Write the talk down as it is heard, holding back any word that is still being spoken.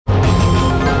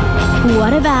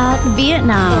What about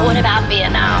Vietnam? What about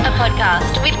Vietnam? A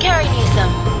podcast with Kerry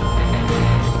Newsom.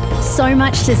 So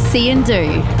much to see and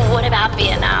do. What about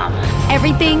Vietnam?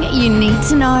 Everything you need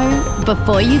to know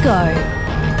before you go.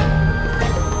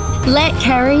 Let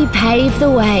Kerry pave the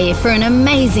way for an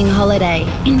amazing holiday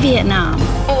in Vietnam.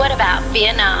 What about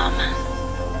Vietnam?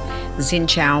 Xin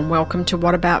Chào and welcome to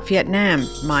What About Vietnam.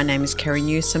 My name is Kerry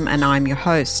Newsom and I'm your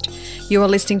host. You are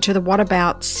listening to the What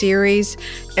About series,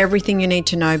 everything you need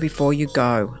to know before you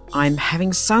go. I'm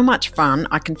having so much fun.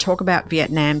 I can talk about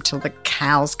Vietnam till the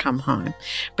cows come home.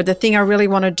 But the thing I really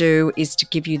want to do is to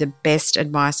give you the best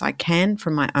advice I can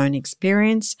from my own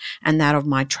experience and that of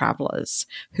my travellers,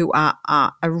 who are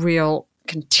a real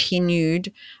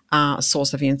continued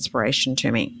source of inspiration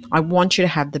to me. I want you to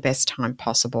have the best time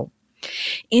possible.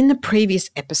 In the previous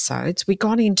episodes, we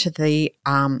got into the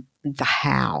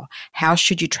how. How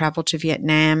should you travel to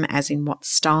Vietnam, as in what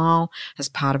style, as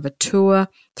part of a tour,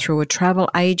 through a travel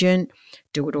agent,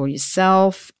 do it all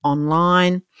yourself,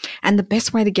 online, and the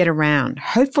best way to get around.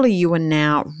 Hopefully you are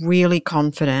now really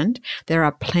confident there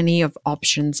are plenty of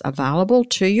options available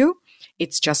to you.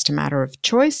 It's just a matter of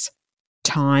choice,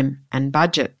 time, and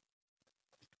budget.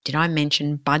 Did I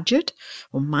mention budget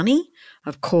or money?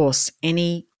 Of course,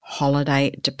 any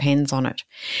holiday depends on it.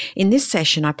 In this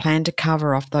session, I plan to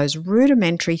cover off those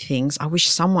rudimentary things I wish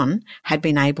someone had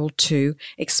been able to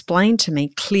explain to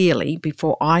me clearly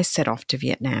before I set off to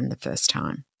Vietnam the first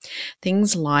time.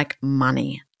 Things like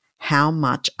money, how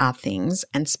much are things,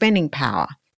 and spending power,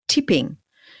 tipping,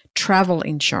 travel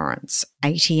insurance,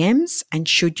 ATMs, and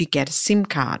should you get a SIM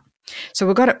card. So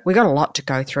we've got a lot to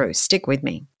go through. Stick with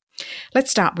me.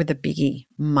 Let's start with the biggie,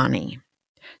 money.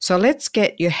 So let's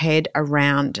get your head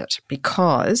around it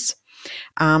because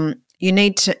you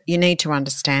need to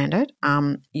understand it.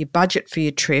 Your budget for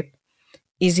your trip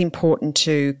is important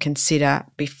to consider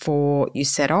before you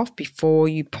set off, before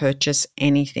you purchase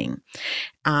anything.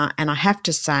 And I have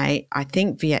to say, I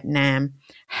think Vietnam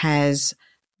has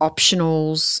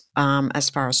optionals as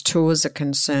far as tours are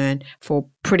concerned for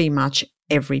pretty much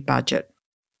every budget.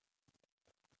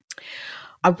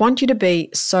 I want you to be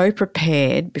so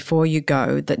prepared before you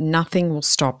go that nothing will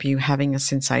stop you having a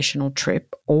sensational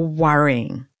trip or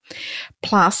worrying.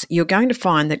 Plus, you're going to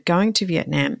find that going to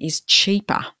Vietnam is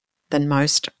cheaper than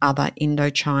most other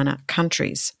Indochina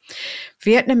countries.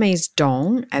 Vietnamese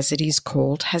dong, as it is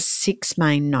called, has 6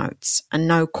 main notes and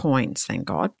no coins, thank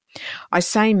God. I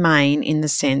say main in the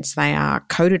sense they are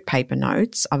coated paper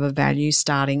notes of a value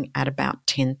starting at about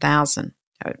 10,000.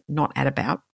 Not at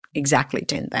about, exactly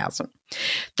 10,000.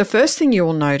 The first thing you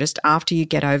will notice after you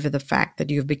get over the fact that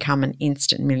you've become an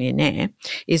instant millionaire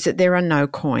is that there are no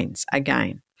coins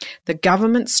again. The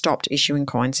government stopped issuing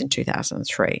coins in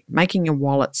 2003, making your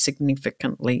wallet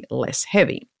significantly less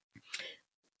heavy.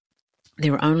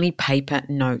 There are only paper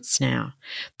notes now.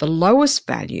 The lowest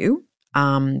value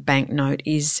banknote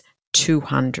is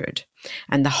 200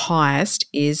 and the highest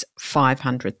is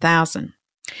 500,000.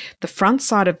 The front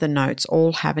side of the notes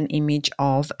all have an image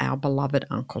of our beloved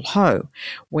Uncle Ho,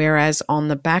 whereas on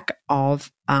the back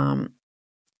of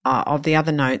the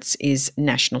other notes is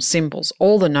national symbols.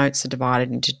 All the notes are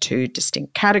divided into 2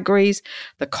 distinct categories,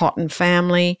 the Cotton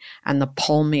family and the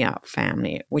Palmia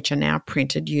family, which are now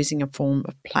printed using a form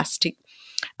of plastic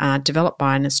developed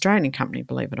by an Australian company,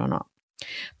 believe it or not.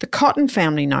 The Cotton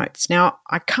family notes. Now,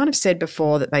 I kind of said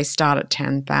before that they start at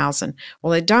 10,000.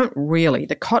 Well, they don't really.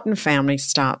 The Cotton family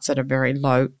starts at a very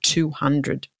low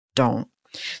 200 dong.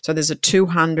 So there's a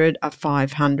 200, a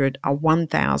 500, a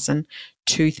 1,000,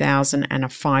 2,000 and a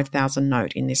 5,000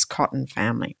 note in this Cotton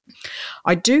family.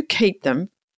 I do keep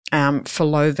them for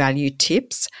low value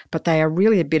tips, but they are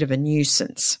really a bit of a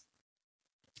nuisance.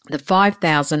 The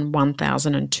 5,000,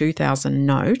 1,000 and 2,000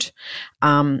 note,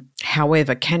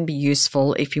 however, can be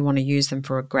useful if you want to use them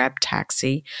for a grab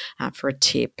taxi, for a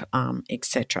tip,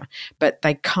 etc. But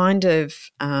they kind of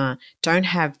don't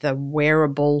have the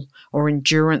wearable or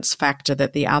endurance factor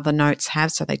that the other notes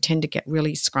have, so they tend to get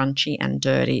really scrunchy and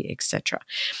dirty, etc.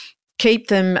 Keep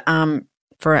them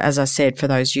for, as I said, for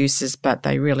those uses, but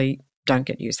they really don't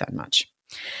get used that much.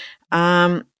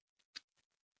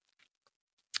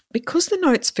 Because the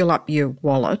notes fill up your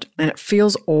wallet and it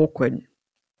feels awkward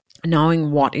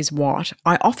knowing what is what,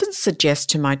 I often suggest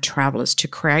to my travellers to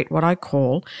create what I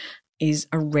call is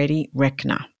a ready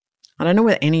reckoner. I don't know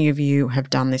whether any of you have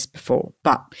done this before,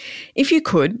 but if you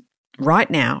could,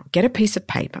 right now, get a piece of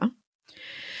paper,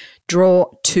 draw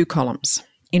 2 columns.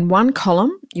 In one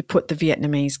column, you put the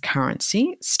Vietnamese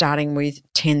currency, starting with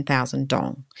 10,000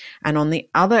 dong. And on the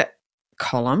other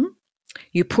column,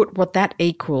 you put what that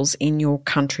equals in your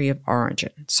country of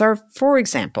origin. So, for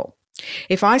example,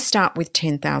 If I start with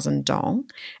 10,000 dong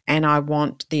and I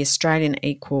want the Australian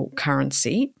equal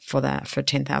currency for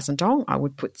 10,000 dong, I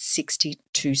would put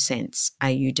 62 cents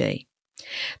AUD.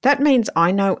 That means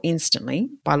I know instantly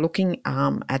by looking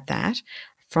at that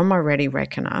from my Ready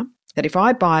Reckoner that if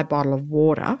I buy a bottle of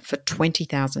water for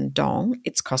 20,000 dong,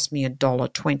 it's cost me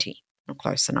 $1.20, or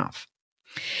close enough.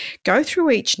 Go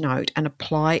through each note and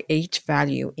apply each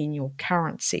value in your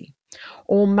currency.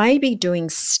 Or maybe doing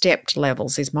stepped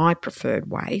levels is my preferred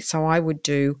way. So I would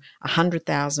do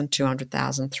 100,000,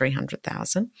 200,000,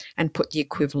 300,000 and put the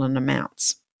equivalent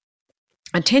amounts.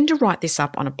 I tend to write this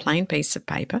up on a plain piece of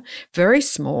paper, very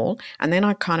small, and then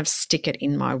I kind of stick it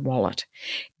in my wallet.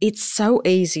 It's so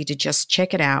easy to just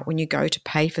check it out when you go to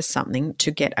pay for something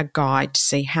to get a guide to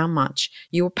see how much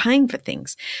you're paying for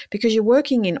things. Because you're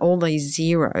working in all these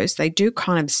zeros, they do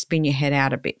kind of spin your head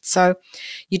out a bit. So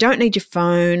you don't need your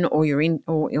phone or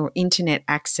your internet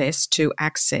access to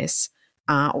access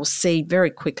or see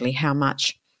very quickly how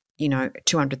much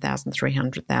 200,000,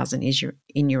 300,000 is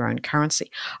in your own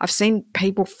currency. I've seen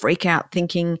people freak out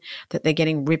thinking that they're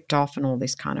getting ripped off and all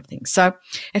this kind of thing. So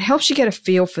it helps you get a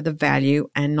feel for the value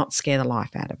and not scare the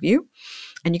life out of you.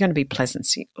 And you're going to be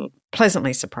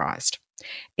pleasantly surprised.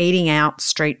 Eating out,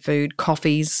 street food,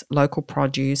 coffees, local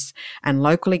produce, and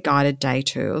locally guided day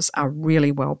tours are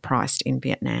really well priced in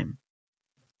Vietnam.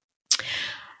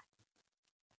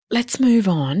 Let's move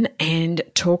on and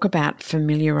talk about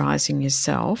familiarising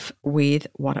yourself with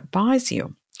what it buys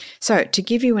you. So to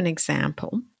give you an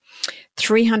example,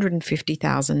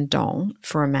 350,000 dong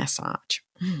for a massage.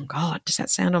 God, does that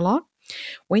sound a lot?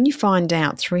 When you find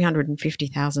out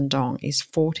 350,000 dong is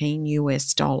 $14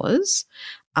 US,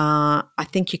 I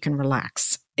think you can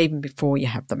relax even before you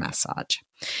have the massage.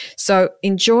 So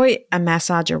enjoy a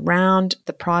massage around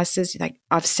the prices.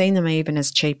 I've seen them even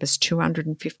as cheap as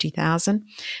 250,000.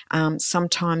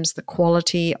 Sometimes the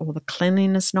quality or the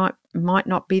cleanliness might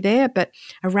not be there, but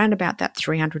around about that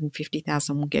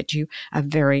 350,000 will get you a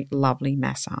very lovely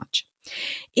massage.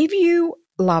 If you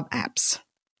love apps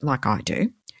like I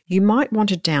do, you might want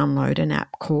to download an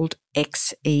app called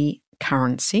XE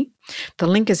Currency. The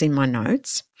link is in my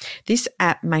notes. This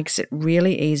app makes it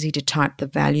really easy to type the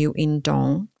value in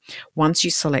dong once you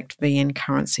select VN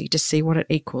currency to see what it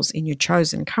equals in your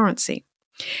chosen currency.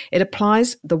 It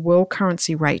applies the world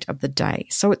currency rate of the day,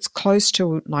 so it's close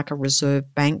to like a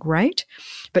reserve bank rate,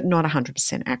 but not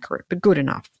 100% accurate, but good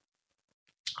enough.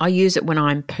 I use it when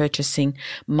I'm purchasing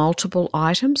multiple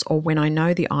items or when I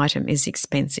know the item is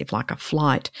expensive, like a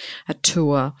flight, a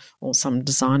tour, or some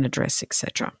designer dress,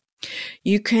 etc.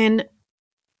 You can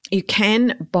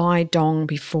buy dong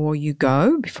before you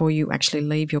actually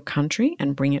leave your country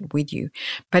and bring it with you.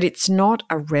 But it's not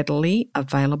a readily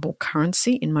available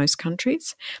currency in most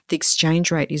countries. The exchange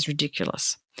rate is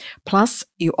ridiculous. Plus,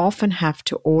 you often have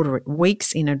to order it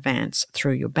weeks in advance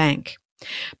through your bank.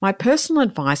 My personal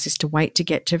advice is to wait to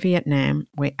get to Vietnam,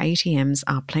 where ATMs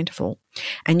are plentiful,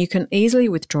 and you can easily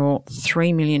withdraw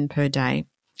 3 million per day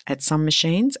at some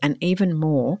machines and even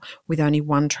more with only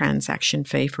one transaction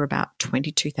fee for about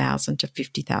 22,000 to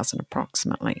 50,000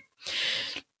 approximately.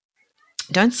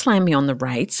 Don't slam me on the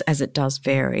rates as it does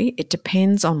vary. It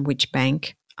depends on which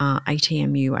bank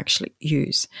ATM you actually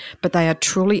use, but they are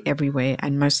truly everywhere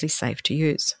and mostly safe to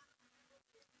use.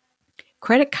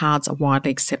 Credit cards are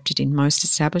widely accepted in most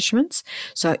establishments,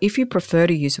 so if you prefer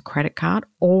to use a credit card,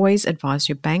 always advise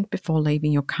your bank before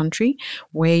leaving your country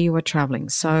where you are travelling,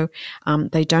 so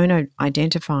they don't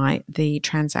identify the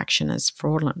transaction as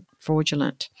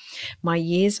fraudulent. My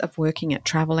years of working at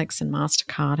Travelex and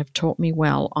MasterCard have taught me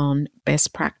well on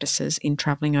best practices in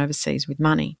travelling overseas with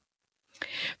money.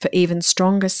 For even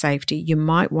stronger safety, you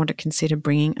might want to consider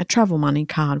bringing a travel money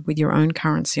card with your own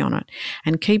currency on it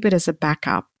and keep it as a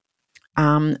backup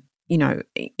in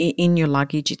your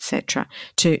luggage, etc.,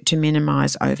 to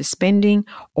minimise overspending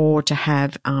or to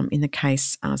have, in the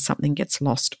case something gets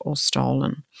lost or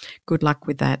stolen. Good luck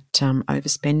with that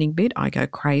overspending bit. I go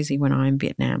crazy when I'm in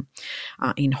Vietnam,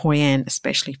 in Hoi An,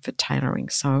 especially for tailoring.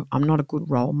 So I'm not a good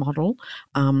role model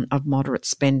of moderate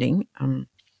spending.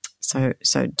 So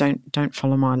don't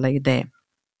follow my lead there.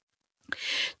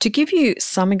 To give you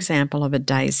some example of a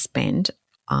day's spend,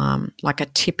 like a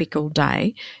typical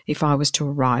day if I was to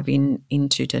arrive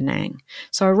into Da Nang.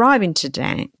 So arrive into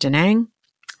Da Nang,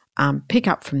 pick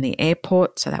up from the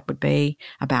airport, so that would be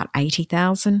about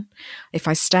 80,000. If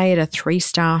I stay at a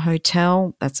 3-star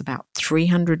hotel, that's about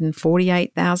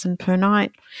 348,000 per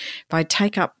night. If I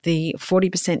take up the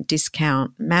 40%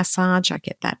 discount massage, I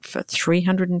get that for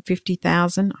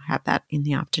 350,000. I have that in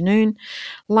the afternoon.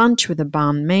 Lunch with a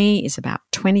banh mi is about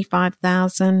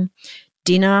 25,000.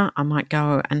 Dinner, I might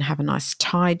go and have a nice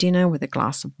Thai dinner with a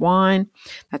glass of wine.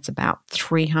 That's about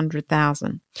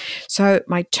 300,000. So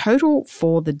my total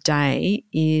for the day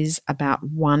is about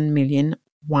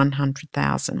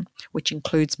 1,100,000, which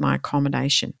includes my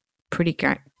accommodation. Pretty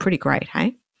great,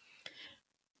 hey?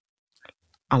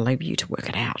 I'll leave you to work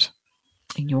it out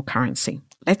in your currency.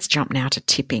 Let's jump now to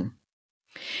tipping.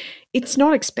 It's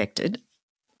not expected,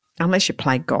 unless you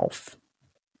play golf,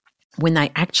 when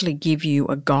they actually give you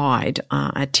a guide,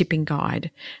 a tipping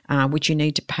guide, which you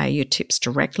need to pay your tips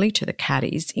directly to the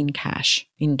caddies in cash,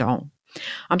 in dong.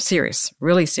 I'm serious,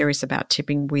 really serious about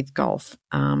tipping with golf,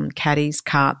 caddies,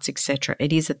 carts, etc.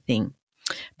 It is a thing,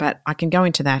 but I can go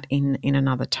into that in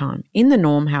another time. In the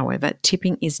norm, however,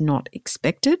 tipping is not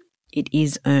expected. It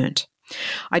is earned.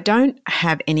 I don't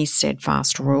have any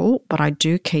steadfast rule, but I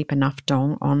do keep enough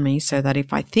dong on me so that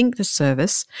if I think the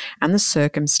service and the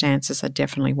circumstances are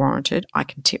definitely warranted, I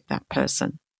can tip that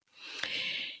person.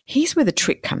 Here's where the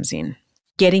trick comes in,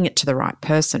 getting it to the right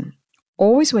person.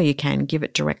 Always where you can, give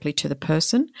it directly to the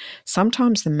person.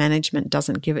 Sometimes the management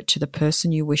doesn't give it to the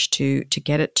person you wish to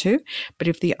get it to, but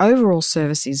if the overall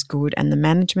service is good and the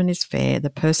management is fair, the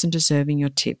person deserving your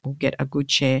tip will get a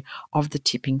good share of the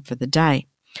tipping for the day.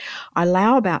 I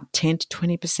allow about 10 to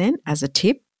 20% as a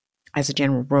tip, as a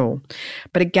general rule.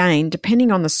 But again, depending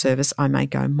on the service, I may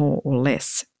go more or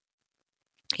less.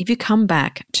 If you come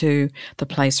back to the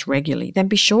place regularly, then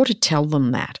be sure to tell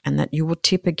them that and that you will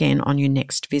tip again on your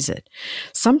next visit.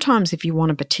 Sometimes if you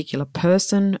want a particular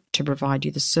person to provide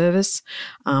you the service,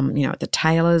 at the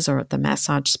tailor's or at the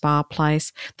massage spa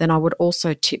place, then I would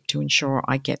also tip to ensure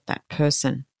I get that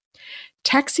person.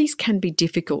 Taxis can be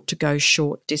difficult to go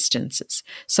short distances,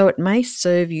 so it may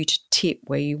serve you to tip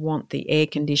where you want the air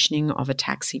conditioning of a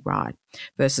taxi ride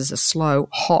versus a slow,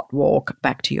 hot walk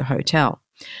back to your hotel.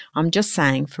 I'm just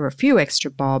saying for a few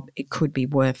extra bob, it could be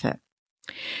worth it.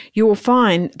 You will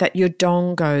find that your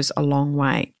dong goes a long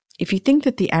way. If you think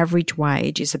that the average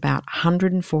wage is about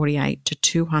 $148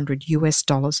 to $200 US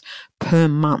per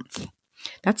month,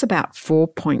 that's about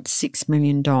 4.6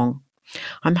 million dong.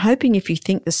 I'm hoping if you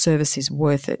think the service is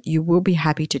worth it, you will be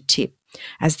happy to tip,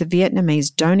 as the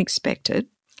Vietnamese don't expect it,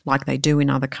 like they do in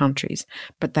other countries,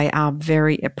 but they are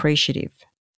very appreciative.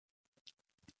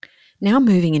 Now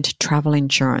moving into travel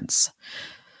insurance.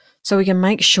 So we can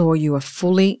make sure you are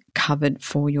fully covered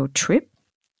for your trip.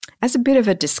 As a bit of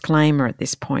a disclaimer at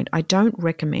this point, I don't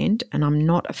recommend, and I'm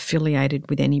not affiliated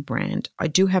with any brand. I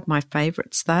do have my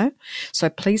favourites though, so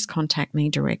please contact me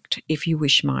direct if you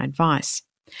wish my advice.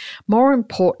 More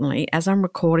importantly, as I'm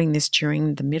recording this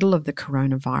during the middle of the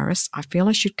coronavirus, I feel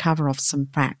I should cover off some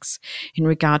facts in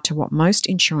regard to what most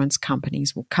insurance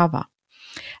companies will cover.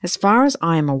 As far as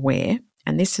I am aware,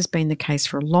 and this has been the case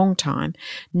for a long time,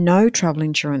 no travel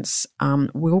insurance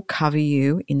will cover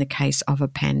you in the case of a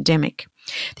pandemic.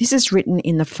 This is written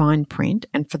in the fine print,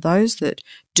 and for those that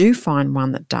do find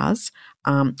one that does,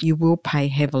 you will pay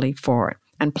heavily for it.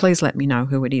 And please let me know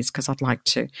who it is because I'd like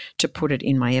to put it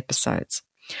in my episodes.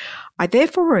 I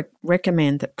therefore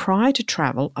recommend that prior to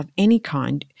travel of any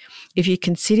kind, if you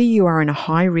consider you are in a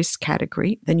high-risk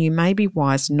category, then you may be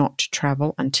wise not to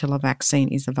travel until a vaccine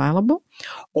is available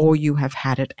or you have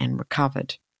had it and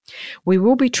recovered. We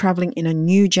will be travelling in a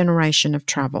new generation of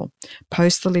travel,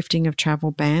 post the lifting of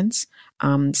travel bans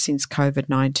since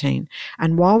COVID-19.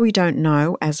 And while we don't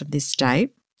know as of this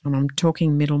date, and I'm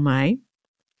talking middle May,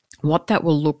 what that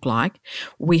will look like,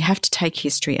 we have to take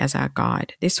history as our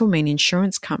guide. This will mean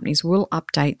insurance companies will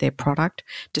update their product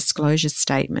disclosure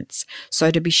statements. So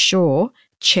to be sure,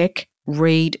 check,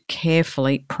 read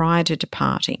carefully prior to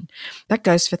departing. That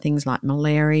goes for things like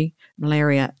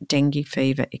malaria, dengue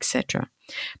fever, etc.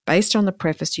 Based on the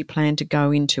preface, you plan to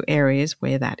go into areas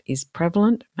where that is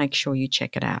prevalent. Make sure you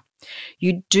check it out.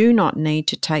 You do not need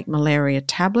to take malaria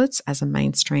tablets as a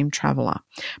mainstream traveller,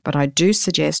 but I do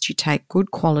suggest you take good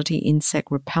quality insect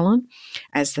repellent,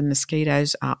 as the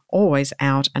mosquitoes are always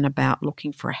out and about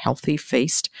looking for a healthy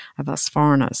feast of us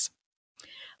foreigners.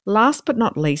 Last but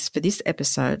not least for this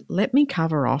episode, let me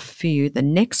cover off for you the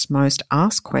next most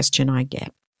asked question I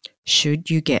get.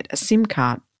 Should you get a SIM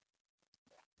card?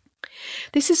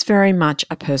 This is very much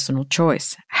a personal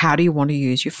choice. How do you want to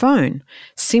use your phone?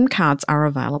 SIM cards are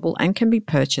available and can be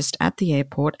purchased at the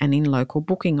airport and in local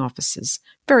booking offices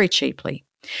very cheaply.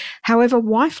 However,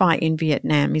 Wi-Fi in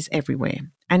Vietnam is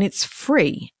everywhere and it's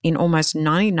free in almost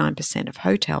 99% of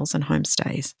hotels and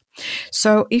homestays.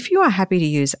 So if you are happy to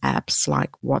use apps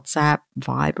like WhatsApp,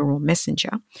 Viber or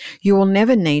Messenger, you will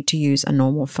never need to use a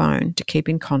normal phone to keep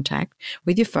in contact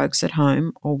with your folks at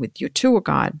home or with your tour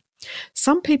guide.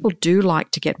 Some people do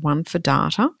like to get one for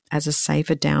data as a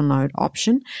safer download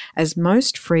option, as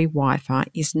most free Wi-Fi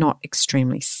is not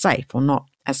extremely safe, or not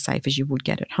as safe as you would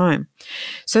get at home.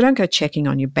 So don't go checking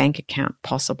on your bank account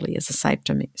possibly as a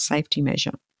safety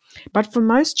measure. But for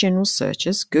most general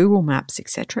searches, Google Maps,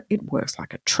 etc., it works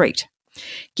like a treat.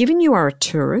 Given you are a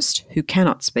tourist who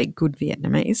cannot speak good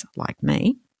Vietnamese, like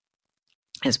me,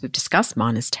 as we've discussed,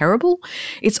 mine is terrible,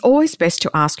 it's always best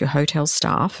to ask your hotel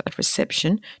staff at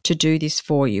reception to do this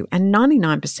for you. And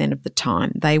 99% of the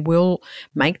time, they will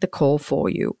make the call for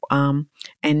you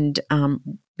and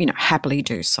happily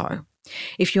do so.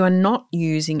 If you are not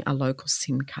using a local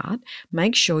SIM card,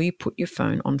 make sure you put your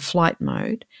phone on flight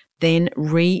mode, then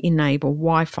re-enable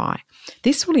Wi-Fi.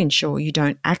 This will ensure you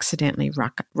don't accidentally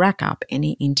rack up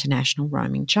any international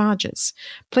roaming charges.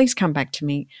 Please come back to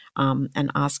me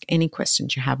and ask any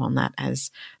questions you have on that,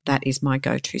 as that is my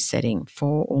go-to setting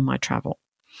for all my travel.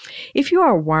 If you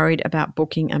are worried about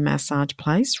booking a massage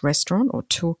place, restaurant, or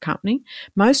tour company,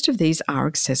 most of these are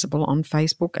accessible on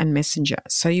Facebook and Messenger,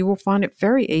 so you will find it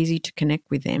very easy to connect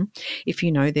with them if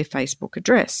you know their Facebook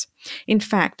address. In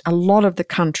fact, a lot of the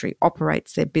country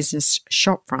operates their business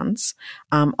shop fronts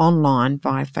online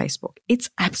via Facebook.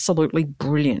 It's absolutely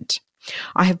brilliant.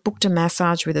 I have booked a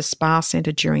massage with a spa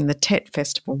centre during the Tet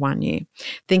Festival one year,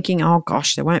 thinking, oh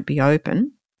gosh, they won't be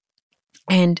open.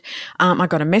 And I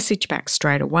got a message back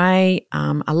straight away.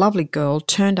 A lovely girl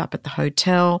turned up at the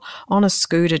hotel on a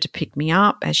scooter to pick me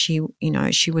up, as she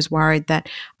was worried that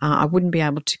I wouldn't be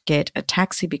able to get a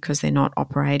taxi because they're not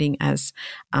operating as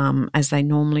they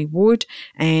normally would.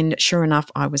 And sure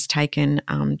enough, I was taken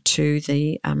to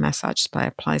the massage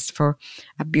spa place for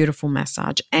a beautiful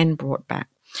massage and brought back.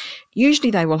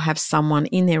 Usually they will have someone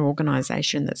in their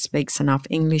organisation that speaks enough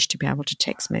English to be able to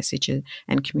text messages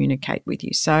and communicate with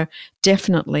you. So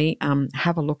definitely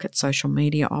have a look at social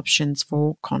media options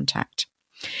for contact.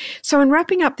 So in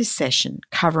wrapping up this session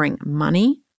covering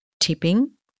money,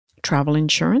 tipping, travel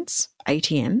insurance,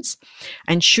 ATMs,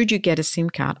 and should you get a SIM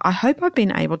card, I hope I've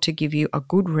been able to give you a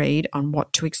good read on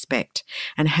what to expect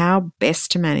and how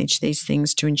best to manage these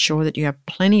things to ensure that you have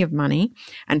plenty of money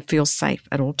and feel safe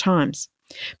at all times.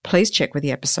 Please check with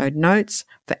the episode notes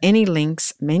for any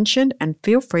links mentioned and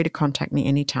feel free to contact me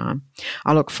anytime.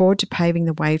 I look forward to paving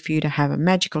the way for you to have a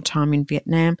magical time in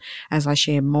Vietnam as I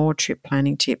share more trip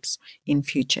planning tips in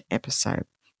future episodes.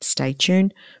 Stay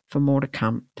tuned for more to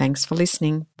come. Thanks for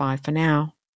listening. Bye for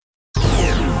now.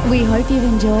 We hope you've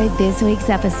enjoyed this week's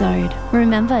episode.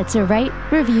 Remember to rate,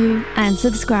 review, and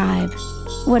subscribe.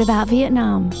 What About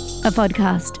Vietnam? A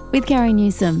podcast with Carrie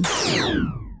Newsom.